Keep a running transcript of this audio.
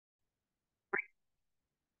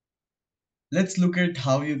Let's look at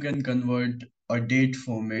how you can convert a date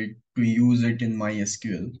format to use it in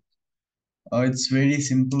MySQL. It's very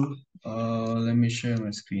simple. Let me share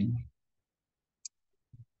my screen.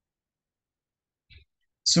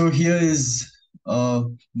 So here is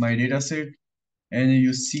my data set, and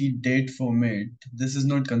you see date format. This is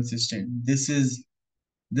not consistent.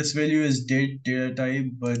 This value is date data type,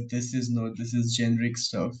 but this is not. This is generic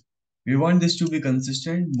stuff. We want this to be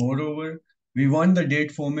consistent. Moreover, we want the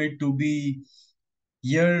date format to be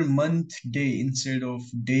year, month, day instead of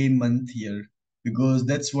day, month, year, because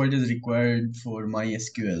that's what is required for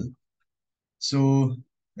MySQL. So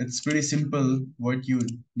it's pretty simple. What you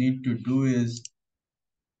need to do is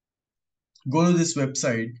go to this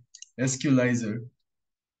website, SQLizer,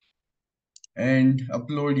 and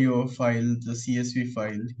upload your file, the CSV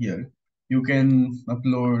file here. You can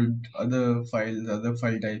upload other files, other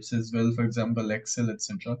file types as well, for example, Excel,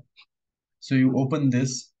 etc. So you open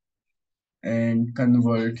this and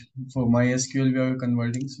convert. For MySQL, we are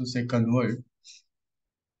converting, so say convert.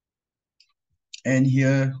 And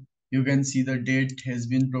here you can see the date has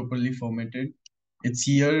been properly formatted. It's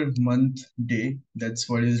year, month, day. That's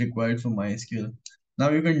what is required for MySQL. Now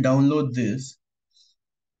you can download this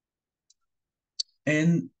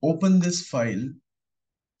and open this file.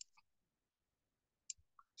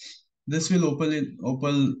 This will open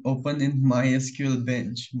in MySQL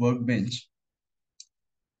bench, workbench.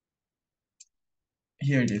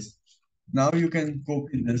 Here it is. Now you can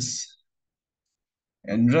copy this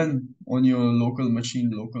and run on your local machine,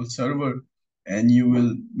 local server, and you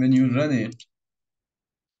will, when you run it,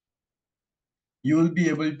 you will be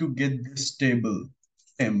able to get this table,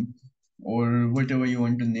 temp, or whatever you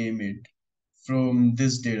want to name it, from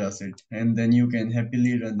this data set, and then you can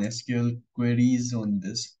happily run SQL queries on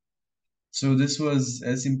this. So this was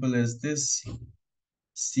as simple as this.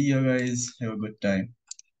 See you guys, have a good time.